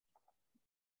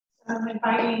I'm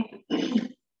inviting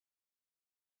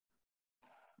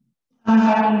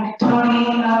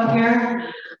Tony out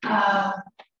here.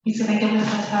 He's going to give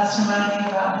us a testimony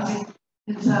about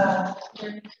the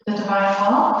divine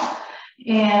will.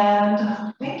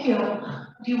 And thank you.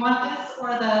 Do you want this or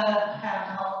the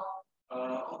handheld?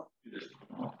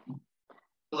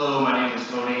 Hello, my name is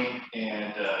Tony,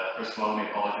 and first of all, let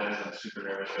me apologize. I'm super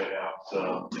nervous right now,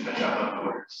 so if I chop up my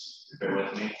words, bear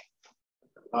with me.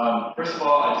 First of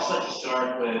all, I'd just like to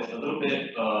start with a little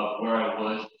bit of where I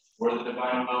was before the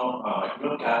divine will. I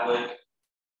grew up Catholic,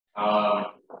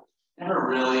 never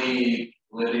really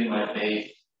living my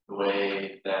faith the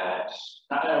way that,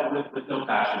 with no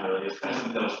passion really. It's kind of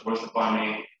something that was forced upon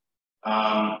me.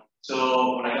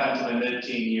 So when I got into my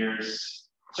mid-teen years,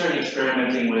 I started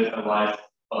experimenting with a life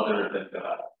other than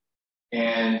God.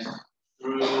 And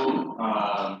through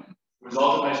the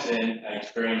result of my sin, I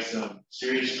experienced some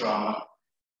serious trauma.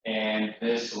 And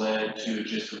this led to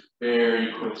just a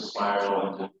very quick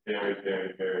spiral into a very,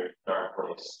 very, very dark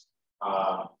place.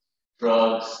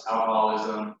 Drugs,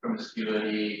 alcoholism,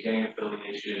 promiscuity, gang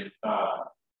affiliation.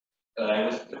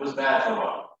 It was bad for a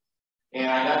while.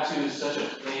 And I got to such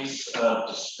a place of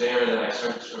despair that I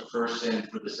started to prefer sin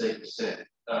for the sake of sin.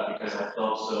 Because I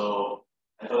felt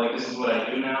like this is what I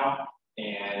do now,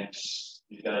 and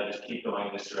you gotta just keep going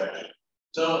in this direction.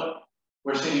 So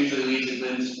where sin usually leads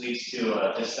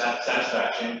to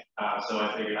dissatisfaction. So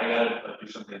I figured I gotta do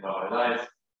something about my life.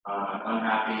 I'm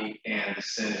unhappy, and the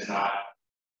sin is not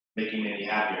making me any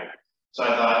happier. So I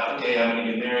thought, okay, I'm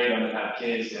gonna get married, I'm gonna have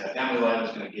kids, and a family life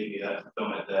is gonna give me that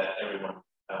fulfillment that everyone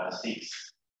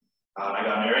seeks. I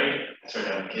got married, I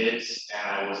started having kids, and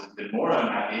I was even more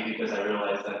unhappy because I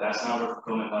realized that that's not where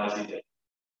fulfillment lies either.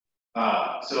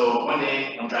 So one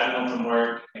day I'm driving home from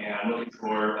work and I'm looking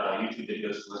for YouTube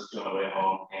videos to listen to on the way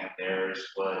home, and there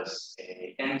was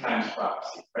a end times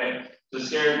prophecy, right? So it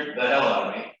scared the hell out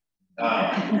of me.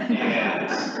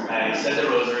 And I said the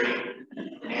rosary,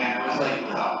 and I was like,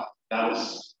 wow,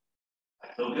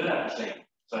 I feel good after saying it.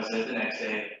 So I said it the next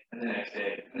day, and the next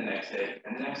day, and the next day,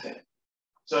 and the next day.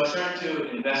 So I started to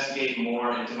investigate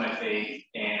more into my faith,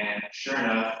 and sure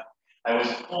enough, I was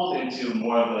pulled into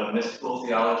more of a mystical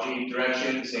theology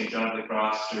direction, St. John of the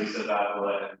Cross, Teresa of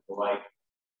Avila, and the like.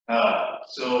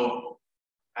 So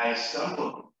I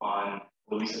stumbled upon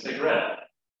Luisa Figueroa.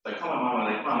 So I called my mom,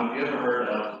 I'm like, Mom, have you ever heard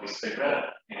of Luisa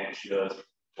Figueroa? And she goes,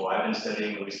 well, I've been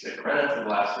studying Luisa Figueroa for the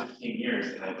last 15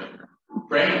 years, and I've been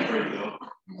praying for you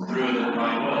through the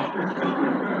divine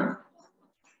will.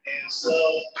 And so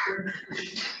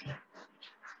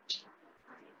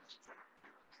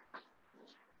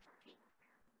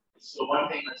one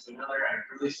thing led to another. I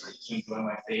really started to enjoy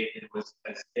my faith. It was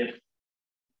as if,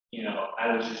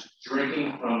 I was just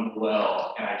drinking from the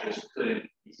well, and I just couldn't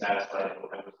be satisfied. I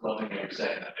was loving every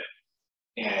second of it.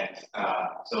 And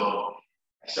so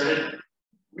I started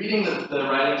reading the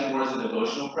writings more as a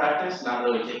devotional practice, not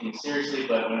really taking it seriously,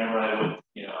 but whenever I would,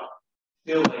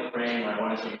 feel like praying or I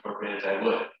wanted to incorporate it, I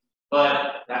would.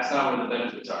 But that's not where the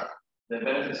benefits are. The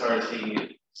benefits are taking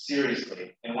it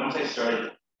seriously. And once I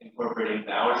started incorporating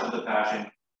the hours of the Passion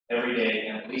every day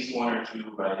and at least one or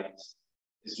two writings,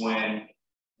 is when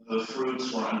the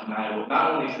fruits were undeniable,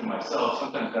 not only for myself.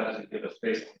 Sometimes God doesn't give us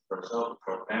space for ourselves, but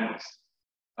for our families.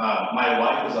 My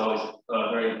wife was always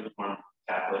a very lukewarm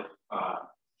Catholic.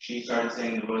 She started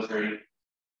saying the rosary,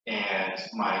 and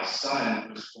my son,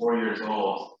 who's 4 years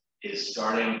old, is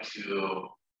starting to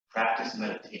practice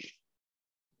meditation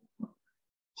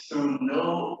through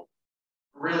no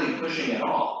really pushing at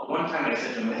all. One time I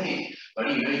said to him, hey,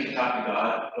 buddy, you can talk to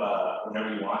God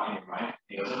whenever you want in your mind.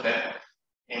 He goes, okay.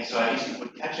 And so I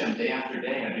would catch him day after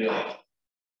day, and I'd be like,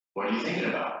 what are you thinking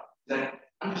about? He's like,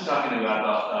 I'm just talking to God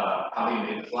about how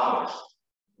he made the flowers.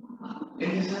 In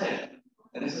his head.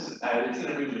 And this is, it's going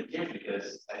to bring me a gift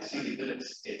because I see that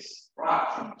it's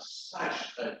brought from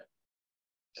such a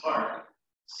dark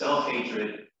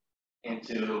self-hatred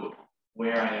into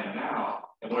where I am now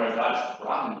and where God's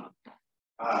brought me.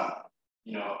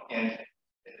 And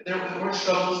there were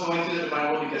struggles going through the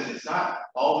divine will because it's not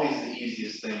always the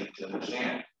easiest thing to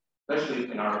understand, especially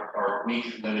in our weak,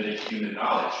 limited human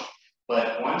knowledge.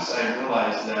 But once I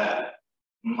realized that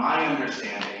my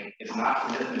understanding is not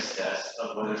the litmus test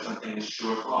of whether something is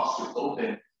true or false, to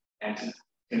open and to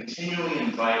continually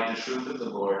invite the truth of the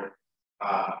Lord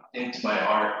into my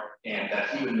heart, and that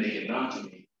he would make it known to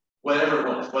me, whatever it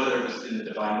was, whether it was in the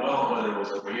divine will, whether it was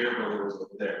over here, whether it was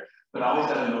over there, but always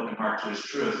have an open heart to his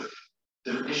truth.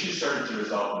 The issues started to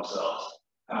resolve themselves.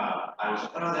 I was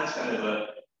like, oh, that's kind of a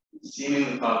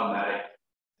seemingly problematic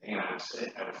thing I would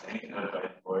say. I would think, and I would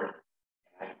invite the Lord,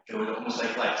 and I feel it almost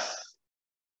like lights.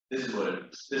 this is what it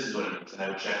means. This is what it means. And I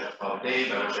would check with Father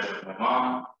Dave. I would check with my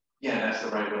mom. Yeah, that's the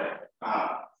right way.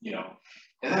 You know.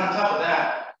 And then on top of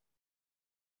that,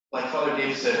 like Father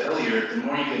Dave said earlier, the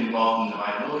more you get involved in the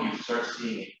divine will, you start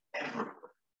seeing it everywhere.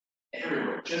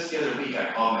 Everywhere. Just the other week,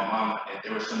 I called my mom, and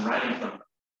there was some writing from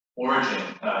Origen,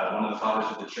 one of the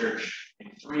fathers of the church,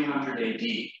 in 300 AD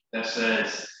that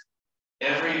says,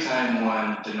 every time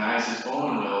one denies his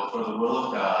own will for the will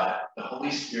of God, the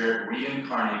Holy Spirit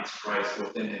reincarnates Christ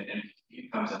within him and he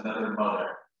becomes another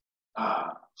mother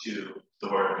to the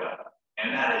Word of God.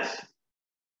 And that is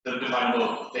the divine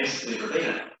will, basically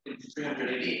verbatim, in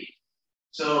 300 AD.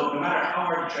 So no matter how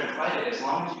hard you try to fight it, as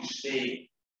long as you stay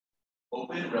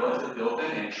open, relatively open,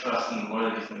 and trust in the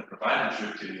Lord that He's going to provide the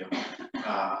truth to you,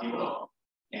 He will.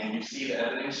 And you see the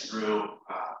evidence through,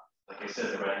 like I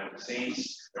said, the writing of the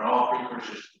saints. They're all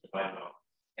precursors to the divine will.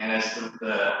 And as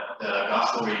the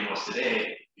gospel reading was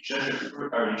today, you judge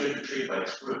a tree by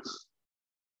its fruits.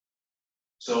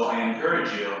 So I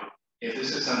encourage you, if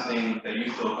this is something that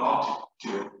you feel called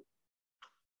to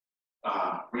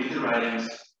read the writings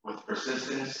with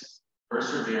persistence,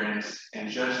 perseverance, and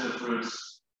judge the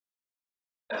fruits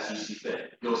as you see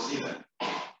fit. You'll see them,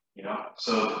 you know.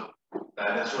 So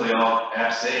that's really all I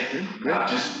have to say.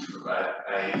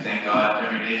 I thank God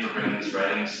every day for bringing these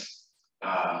writings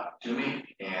to me,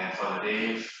 and Father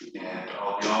Dave, and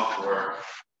all of y'all for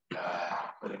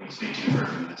letting me speak to you for a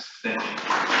few minutes. Thank you.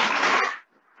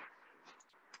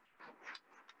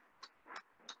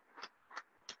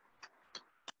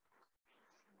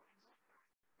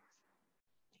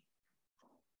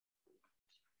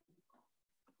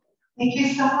 Thank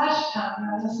you so much,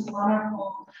 Tom. This is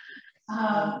wonderful.